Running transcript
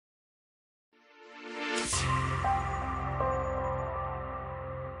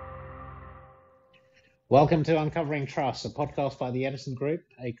Welcome to Uncovering Trust, a podcast by the Edison Group,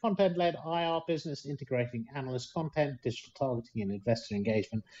 a content-led IR business integrating analyst content, digital targeting, and investor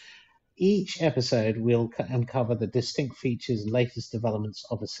engagement. Each episode will uncover the distinct features and latest developments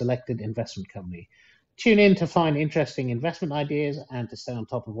of a selected investment company. Tune in to find interesting investment ideas and to stay on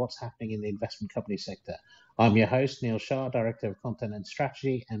top of what's happening in the investment company sector. I'm your host, Neil Shah, Director of Content and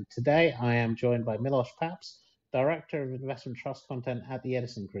Strategy, and today I am joined by Milosz, Director of Investment Trust Content at the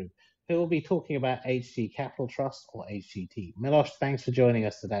Edison Group, who will be talking about HG Capital Trust, or HGT. Milosz, thanks for joining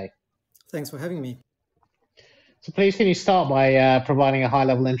us today. Thanks for having me. So please, can you start by providing a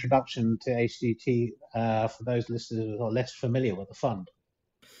high-level introduction to HGT for those listeners who are less familiar with the fund?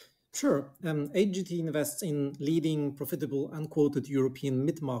 Sure. HgT invests in leading, profitable, unquoted European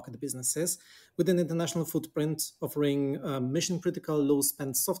mid-market businesses with an international footprint, offering mission-critical,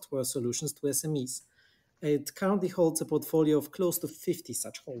 low-spend software solutions to SMEs. It currently holds a portfolio of close to 50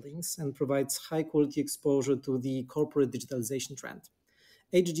 such holdings and provides high-quality exposure to the corporate digitalization trend.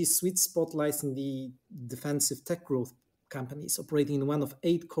 HG's sweet spot lies in the defensive tech growth companies operating in one of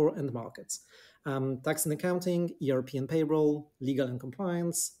 8 core end markets: tax and accounting, ERP and payroll, legal and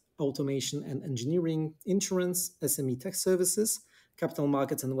compliance, automation and engineering, insurance, SME tech services, capital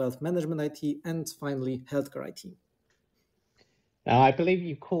markets and wealth management IT, and finally, healthcare IT. Now, I believe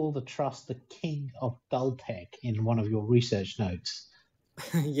you call the trust the king of dull tech in one of your research notes.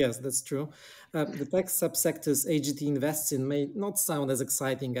 Yes, that's true. The tech subsectors HGT invests in may not sound as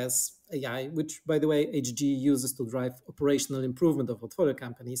exciting as AI, which, by the way, HG uses to drive operational improvement of portfolio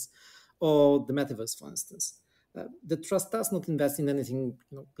companies, or the metaverse, for instance. The trust does not invest in anything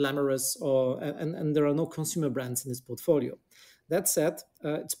glamorous, and there are no consumer brands in its portfolio. That said,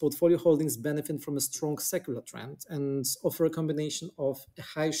 its portfolio holdings benefit from a strong secular trend and offer a combination of a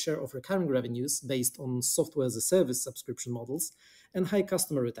high share of recurring revenues based on software as a service subscription models and high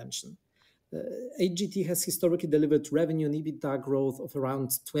customer retention. HGT has historically delivered revenue and EBITDA growth of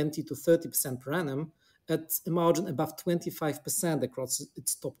around 20 to 30% per annum, at a margin above 25% across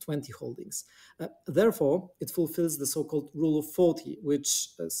its top 20 holdings. Therefore, it fulfills the so-called rule of 40,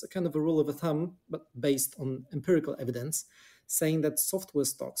 which is a kind of a rule of thumb, but based on empirical evidence, saying that software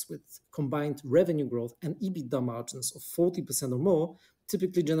stocks with combined revenue growth and EBITDA margins of 40% or more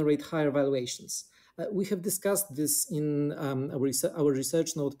typically generate higher valuations. We have discussed this in our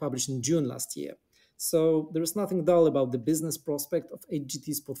research note published in June last year. So there is nothing dull about the business prospect of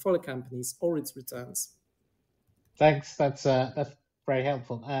HGT's portfolio companies or its returns. Thanks, that's very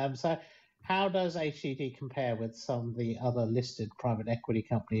helpful. So how does HGT compare with some of the other listed private equity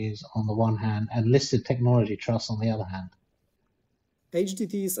companies on the one hand and listed technology trusts on the other hand?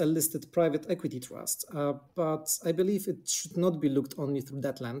 HGT is a listed private equity trust, but I believe it should not be looked only through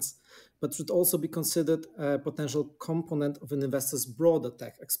that lens, but should also be considered a potential component of an investor's broader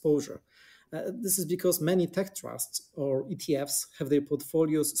tech exposure. This is because many tech trusts, or ETFs, have their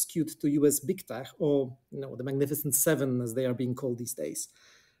portfolios skewed to US big tech, or the Magnificent Seven, as they are being called these days.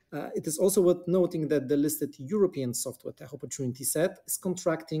 It is also worth noting that the listed European software tech opportunity set is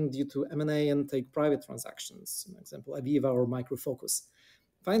contracting due to M&A and take-private transactions, for example, Aviva or Micro Focus.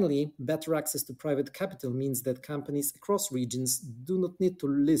 Finally, better access to private capital means that companies across regions do not need to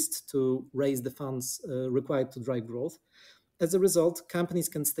list to raise the funds required to drive growth. As a result, companies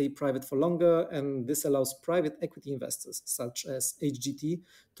can stay private for longer, and this allows private equity investors, such as HGT,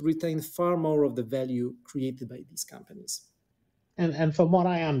 to retain far more of the value created by these companies. And from what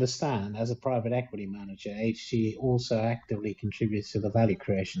I understand, as a private equity manager, HG also actively contributes to the value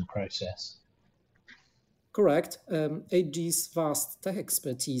creation process. Correct. HG's vast tech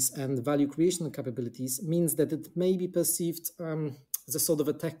expertise and value creation capabilities means that it may be perceived as a sort of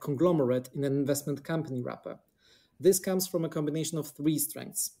a tech conglomerate in an investment company wrapper. This comes from a combination of 3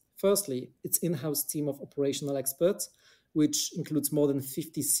 strengths. Firstly, its in-house team of operational experts, which includes more than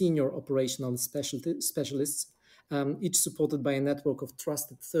 50 senior operational specialists, each supported by a network of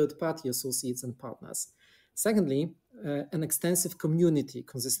trusted third-party associates and partners. Secondly, an extensive community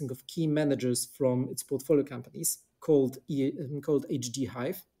consisting of key managers from its portfolio companies called HG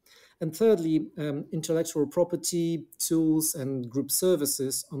Hive. And thirdly, intellectual property, tools, and group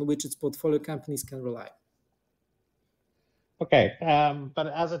services on which its portfolio companies can rely. Okay, but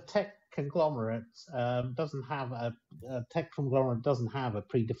as a tech conglomerate doesn't have a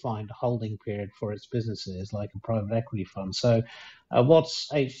predefined holding period for its businesses like a private equity fund. So, what's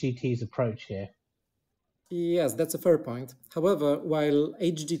HGT's approach here? Yes, that's a fair point. However, while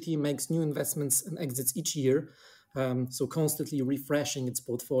HGT makes new investments and exits each year, so constantly refreshing its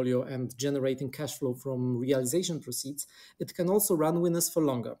portfolio and generating cash flow from realization proceeds, it can also run winners for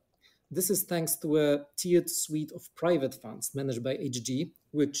longer. This is thanks to a tiered suite of private funds managed by HG,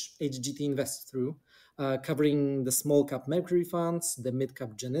 which HGT invests through, covering the small cap Mercury funds, the mid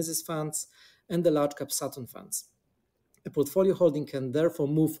cap Genesis funds, and the large cap Saturn funds. A portfolio holding can therefore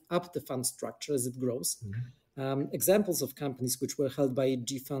move up the fund structure as it grows. Examples of companies which were held by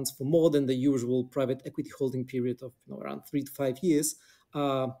HG funds for more than the usual private equity holding period of around 3 to 5 years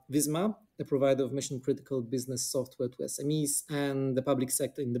are Visma, a provider of mission-critical business software to SMEs and the public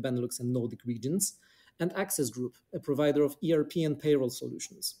sector in the Benelux and Nordic regions, and Access Group, a provider of ERP and payroll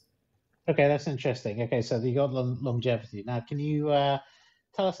solutions. Okay, that's interesting. Okay, so you got longevity. Now, can you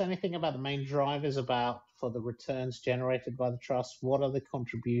tell us anything about the main drivers for the returns generated by the trust? What are the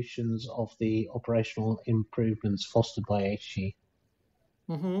contributions of the operational improvements fostered by HG?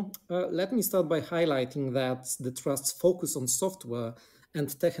 Let me start by highlighting that the trust's focus on software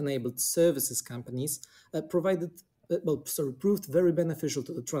and tech-enabled services companies proved very beneficial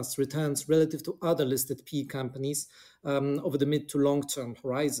to the trust's returns relative to other listed PE companies over the mid to long-term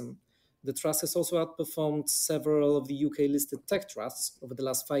horizon. The trust has also outperformed several of the UK-listed tech trusts over the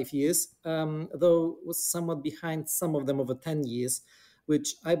last 5 years, though was somewhat behind some of them over 10 years,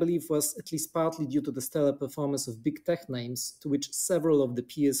 which I believe was at least partly due to the stellar performance of big tech names, to which several of the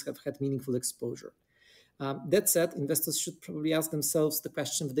peers have had meaningful exposure. That said, investors should probably ask themselves the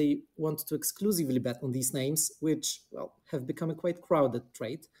question if they want to exclusively bet on these names, which have become a quite crowded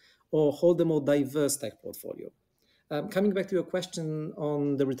trade, or hold a more diverse tech portfolio. Coming back to your question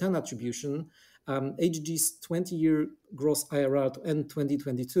on the return attribution, HG's 20-year gross IRR to end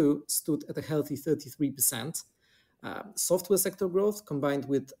 2022 stood at a healthy 33%. Software sector growth, combined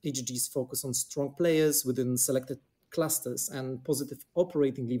with HG's focus on strong players within selected clusters and positive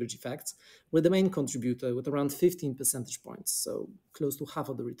operating leverage effects, were the main contributor with around 15 percentage points, so close to half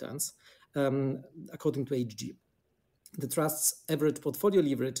of the returns, according to HG. The trust's average portfolio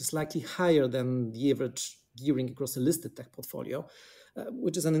leverage is likely higher than the average gearing across a listed tech portfolio,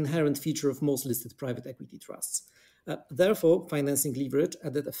 which is an inherent feature of most listed private equity trusts. Therefore, financing leverage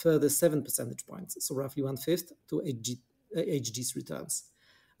added a further 7 percentage points, so roughly 1/5, to HG's returns.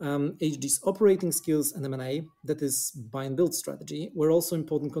 HG's operating skills and M&A, that is buy and build strategy, were also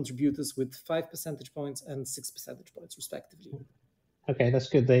important contributors with 5 percentage points and 6 percentage points, respectively. Okay, that's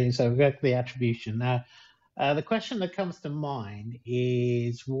good. So we've got the attribution. Now, the question that comes to mind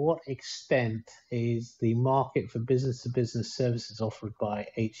is, what extent is the market for business-to-business services offered by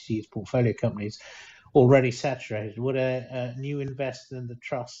HG's portfolio companies already saturated? Would a new investor in the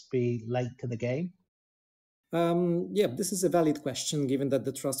trust be late to the game? This is a valid question, given that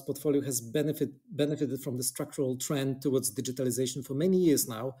the trust portfolio has benefited from the structural trend towards digitalization for many years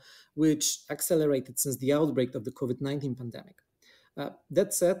now, which accelerated since the outbreak of the COVID-19 pandemic.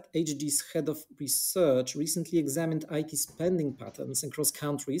 That said, HG's head of research recently examined IT spending patterns across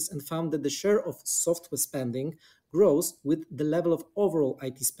countries and found that the share of software spending grows with the level of overall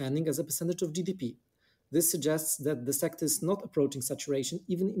IT spending as a percentage of GDP. This suggests that the sector is not approaching saturation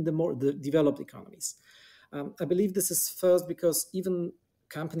even in the developed economies. I believe this is first because even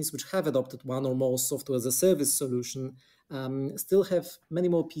companies which have adopted one or more software as a service solution still have many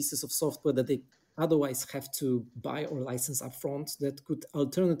more pieces of software that they otherwise have to buy or license upfront that could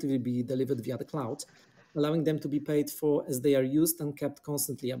alternatively be delivered via the cloud, allowing them to be paid for as they are used and kept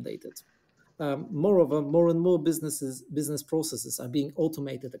constantly updated. Moreover, more and more business processes are being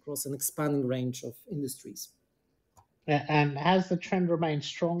automated across an expanding range of industries. And has the trend remained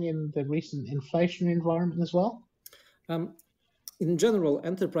strong in the recent inflationary environment as well? In general,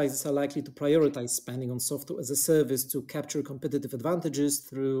 enterprises are likely to prioritize spending on software as a service to capture competitive advantages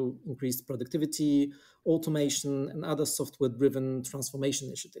through increased productivity, automation, and other software-driven transformation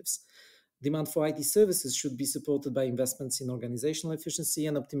initiatives. Demand for IT services should be supported by investments in organizational efficiency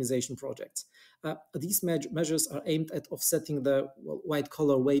and optimization projects. These measures are aimed at offsetting the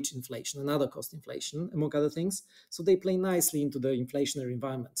white-collar wage inflation and other cost inflation, among other things, so they play nicely into the inflationary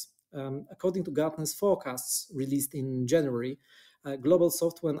environment. According to Gartner's forecasts released in January, global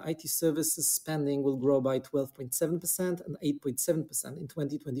software and IT services spending will grow by 12.7% and 8.7% in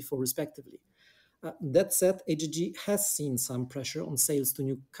 2024, respectively. That said, HG has seen some pressure on sales to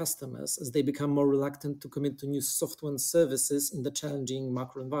new customers as they become more reluctant to commit to new software and services in the challenging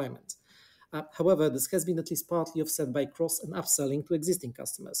macro environment. However, this has been at least partly offset by cross and upselling to existing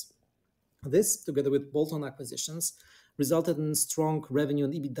customers. This, together with bolt-on acquisitions, resulted in strong revenue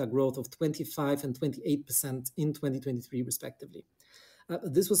and EBITDA growth of 25% and 28% in 2023, respectively.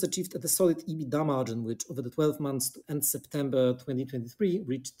 This was achieved at a solid EBITDA margin, which over the 12 months to end September 2023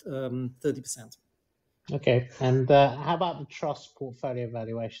 reached 30%. Okay, and how about the trust portfolio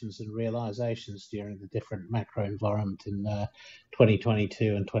valuations and realizations during the different macro environment in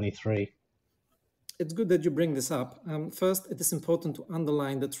 2022 and 23? It's good that you bring this up. First, it is important to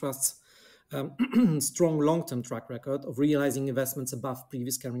underline the trust's strong long-term track record of realizing investments above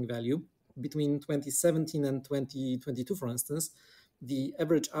previous carrying value. Between 2017 and 2022, for instance, the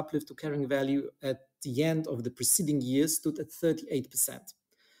average uplift to carrying value at the end of the preceding year stood at 38%.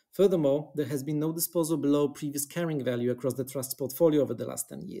 Furthermore, there has been no disposal below previous carrying value across the trust's portfolio over the last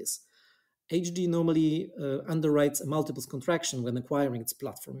 10 years. HgT normally underwrites a multiples contraction when acquiring its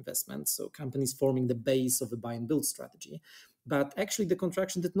platform investments, so companies forming the base of a buy and build strategy. But actually, the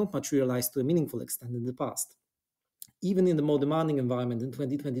contraction did not materialize to a meaningful extent in the past. Even in the more demanding environment in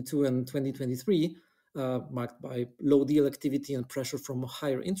 2022 and 2023, marked by low deal activity and pressure from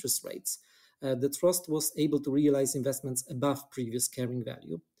higher interest rates, the trust was able to realize investments above previous carrying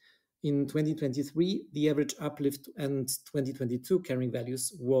value. In 2023, the average uplift and 2022 carrying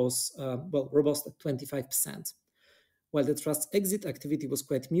values was robust at 25%. While the trust's exit activity was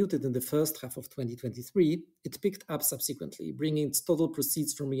quite muted in the first half of 2023, it picked up subsequently, bringing its total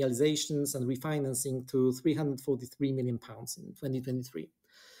proceeds from realizations and refinancing to £343 million in 2023.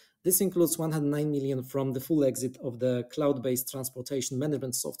 This includes £109 million from the full exit of the cloud-based transportation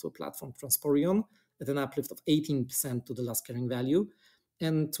management software platform Transporion at an uplift of 18% to the last carrying value,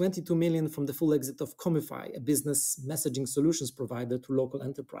 and £22 million from the full exit of Comify, a business messaging solutions provider to local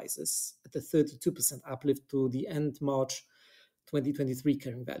enterprises, at a 32% uplift to the end March 2023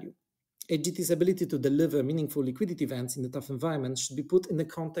 carrying value. HgT's ability to deliver meaningful liquidity events in a tough environment should be put in the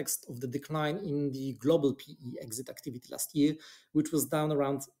context of the decline in the global PE exit activity last year, which was down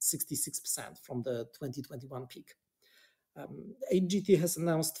around 66% from the 2021 peak. HgT has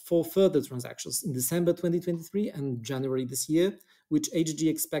announced 4 further transactions in December 2023 and January this year, which HgT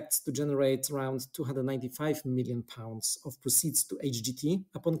expects to generate around £295 million of proceeds to HgT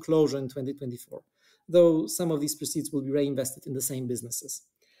upon closure in 2024, though some of these proceeds will be reinvested in the same businesses.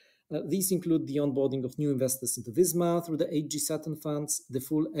 These include the onboarding of new investors into Visma through the HG Saturn funds, the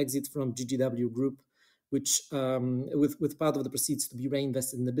full exit from GGW Group, which with part of the proceeds to be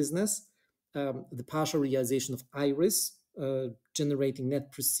reinvested in the business, the partial realization of Iris, generating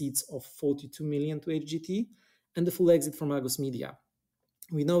net proceeds of £42 million to HgT, and the full exit from Argus Media.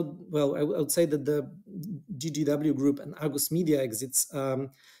 We know, well, I would say that the GGW Group and Argus Media exits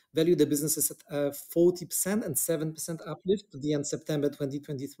value the businesses at 40% and 7% uplift to the end September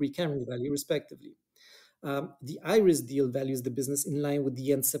 2023 carrying value, respectively. The Iris deal values the business in line with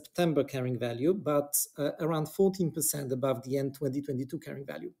the end September carrying value, but around 14% above the end 2022 carrying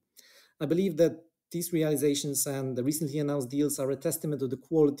value. I believe that these realizations and the recently announced deals are a testament to the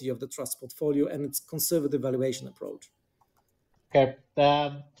quality of the trust portfolio and its conservative valuation approach. Okay.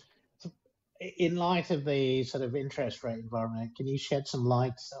 So in light of the sort of interest rate environment, can you shed some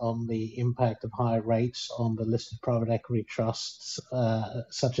light on the impact of higher rates on the listed private equity trusts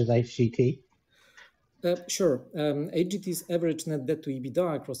such as HgT? Sure. HgT's average net debt to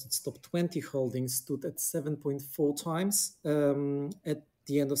EBITDA across its top 20 holdings stood at 7.4 times at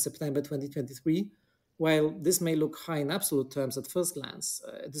the end of September 2023. While this may look high in absolute terms at first glance,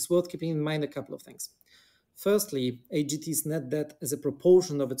 it is worth keeping in mind a couple of things. Firstly, HgT's net debt as a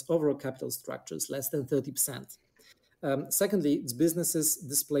proportion of its overall capital structure is less than 30%. Secondly, its businesses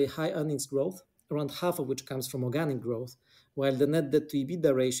display high earnings growth, around half of which comes from organic growth, while the net debt to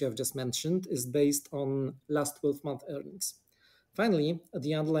EBITDA ratio I've just mentioned is based on last 12-month earnings. Finally,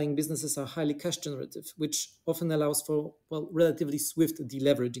 the underlying businesses are highly cash generative, which often allows for relatively swift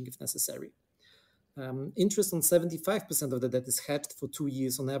deleveraging if necessary. Interest on 75% of the debt is hedged for 2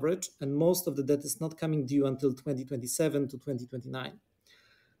 years on average, and most of the debt is not coming due until 2027 to 2029.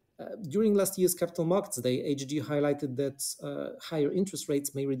 During last year's Capital Markets Day, HG highlighted that higher interest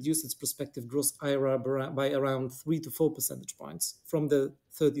rates may reduce its prospective gross IRR by around 3 to 4 percentage points from the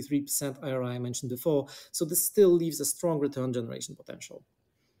 33% IRR I mentioned before, so this still leaves a strong return generation potential.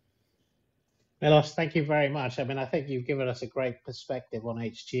 Milosz, thank you very much. I mean, I think you've given us a great perspective on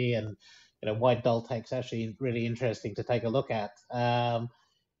HG, and why Doltech's actually really interesting to take a look at.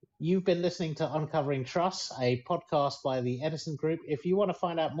 You've been listening to Uncovering Trusts, a podcast by the Edison Group. If you want to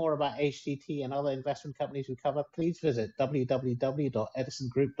find out more about HgT and other investment companies we cover, please visit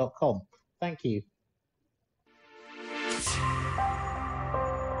www.edisongroup.com. Thank you.